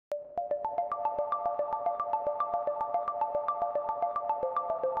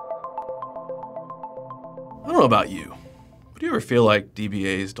I don't know about you, but do you ever feel like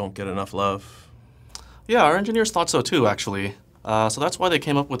DBAs don't get enough love? Yeah, our engineers thought so too, actually. So that's why they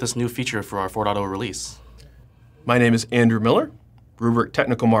came up with this new feature for our 4.0 release. My name is Andrew Miller, Rubrik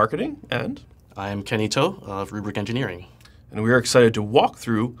Technical Marketing, and I'm Kenny To of Rubrik Engineering. we are excited to walk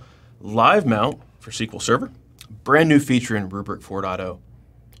through Live Mount for SQL Server, a brand new feature in Rubrik 4.0.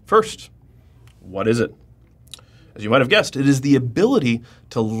 First, what is it? As you might have guessed, it is the ability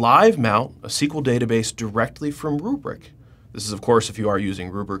to live mount a SQL database directly from Rubrik. This is, of course, if you are using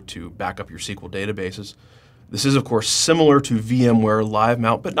Rubrik to back up your SQL databases. This is, of course, similar to VMware Live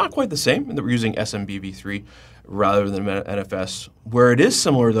Mount, but not quite the same, in that we're using SMBv3 rather than NFS. Where it is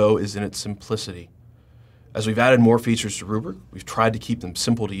similar, though, is in its simplicity. As we've added more features to Rubrik, we've tried to keep them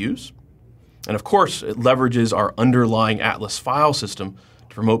simple to use. And of course, it leverages our underlying Atlas file system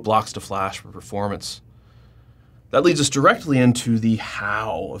to promote blocks to flash for performance. That leads us directly into the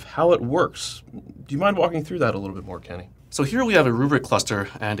how of how it works. Do you mind walking through that a little bit more, Kenny? So here we have a Rubrik cluster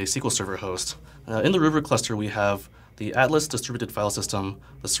and a SQL Server host. In the Rubrik cluster, we have the Atlas distributed file system,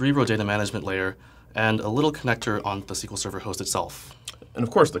 the Cerebro data management layer, and a little connector on the SQL Server host itself. And of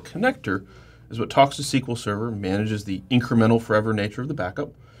course, the connector is what talks to SQL Server, manages the incremental forever nature of the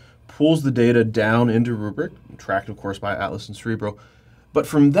backup, pulls the data down into Rubrik, tracked, of course, by Atlas and Cerebro. But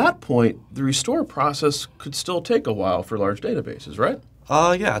from that point, the restore process could still take a while for large databases, right?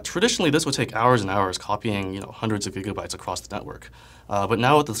 Yeah, traditionally this would take hours and hours copying hundreds of gigabytes across the network. But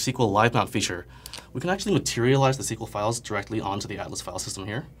now with the SQL Live Mount feature, we can actually materialize the SQL files directly onto the Atlas file system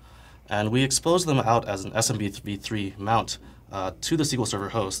here. And we expose them out as an SMBv3 mount to the SQL Server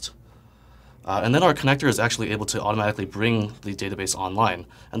host. And then our connector is actually able to automatically bring the database online.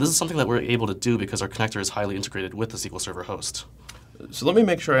 And this is something that we're able to do because our connector is highly integrated with the SQL Server host. So let me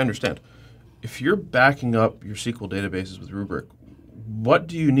make sure I understand. If you're backing up your SQL databases with Rubrik, what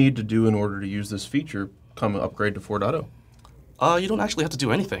do you need to do in order to use this feature come upgrade to 4.0? You don't actually have to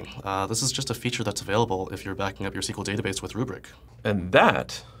do anything. This is just a feature that's available if you're backing up your SQL database with Rubrik. And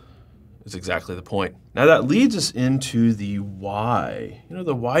that is exactly the point. Now that leads us into the why.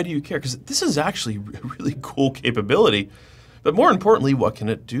 The why do you care? Because this is actually a really cool capability, but more importantly, what can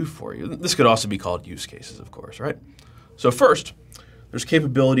it do for you? This could also be called use cases, of course, right? So first, there's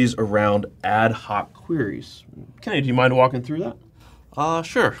capabilities around ad hoc queries. Kenny, do you mind walking through that?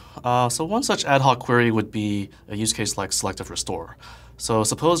 Sure. So one such ad hoc query would be a use case like selective restore. So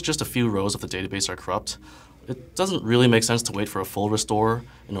suppose just a few rows of the database are corrupt. It doesn't really make sense to wait for a full restore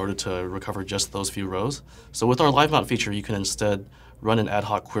in order to recover just those few rows. So with our Live Mount feature, you can instead run an ad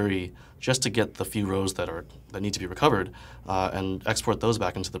hoc query just to get the few rows that need to be recovered and export those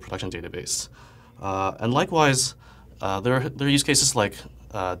back into the production database. And likewise, there are use cases like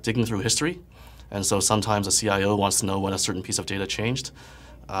digging through history. And so sometimes a CIO wants to know when a certain piece of data changed.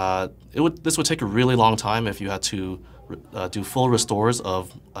 This would take a really long time if you had to do full restores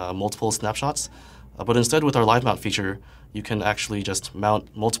of multiple snapshots. But instead, with our Live Mount feature, you can actually just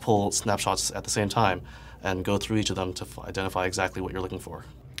mount multiple snapshots at the same time and go through each of them to identify exactly what you're looking for.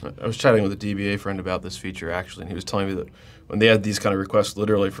 I was chatting with a DBA friend about this feature, actually, and he was telling me that when they had these kind of requests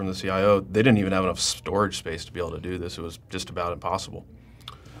literally from the CIO, they didn't even have enough storage space to be able to do this. It was just about impossible.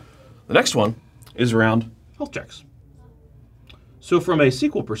 The next one is around health checks. So from a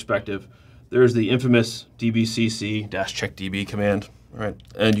SQL perspective, there's the infamous dbcc-checkdb command, right?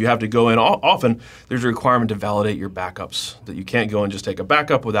 And you have to go in, often there's a requirement to validate your backups, that you can't go and just take a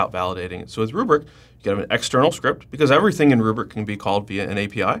backup without validating it. So with Rubrik, you can have an external script, because everything in Rubrik can be called via an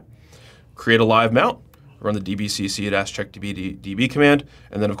API. Create a live mount, run the dbcc-checkdb command,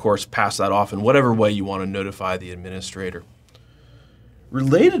 and then of course pass that off in whatever way you want to notify the administrator.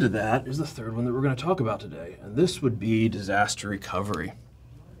 Related to that is the third one that we're going to talk about today, and this would be disaster recovery.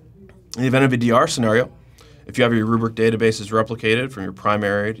 In the event of a DR scenario, if you have your Rubrik databases replicated from your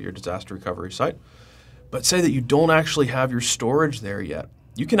primary to your disaster recovery site, but say that you don't actually have your storage there yet,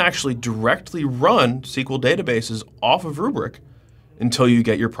 you can actually directly run SQL databases off of Rubrik until you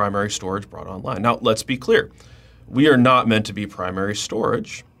get your primary storage brought online. Now, let's be clear. We are not meant to be primary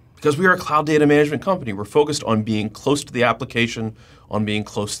storage because we are a cloud data management company. We're focused on being close to the application, on being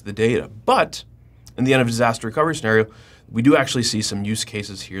close to the data. But in the end of a disaster recovery scenario, we do actually see some use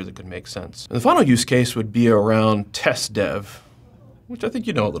cases here that could make sense. And the final use case would be around test dev, which I think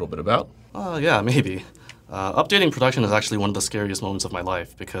you know a little bit about. Yeah, maybe. Updating production is actually one of the scariest moments of my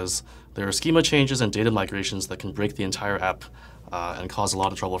life because there are schema changes and data migrations that can break the entire app and cause a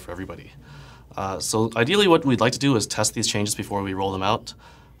lot of trouble for everybody. So ideally what we'd like to do is test these changes before we roll them out.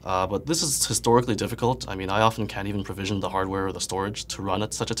 But this is historically difficult. I mean, I often can't even provision the hardware or the storage to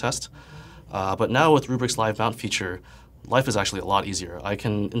run such a test. But now with Rubrik's Live Mount feature, life is actually a lot easier. I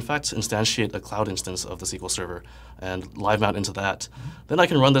can, in fact, instantiate a cloud instance of the SQL Server and live mount into that. Then I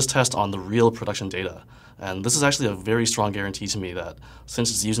can run this test on the real production data. And this is actually a very strong guarantee to me that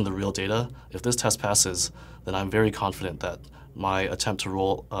since it's using the real data, if this test passes, then I'm very confident that my attempt to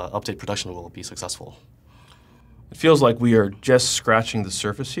update production will be successful. It feels like we are just scratching the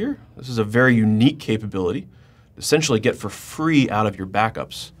surface here. This is a very unique capability to essentially get for free out of your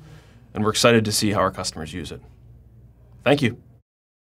backups. And we're excited to see how our customers use it. Thank you.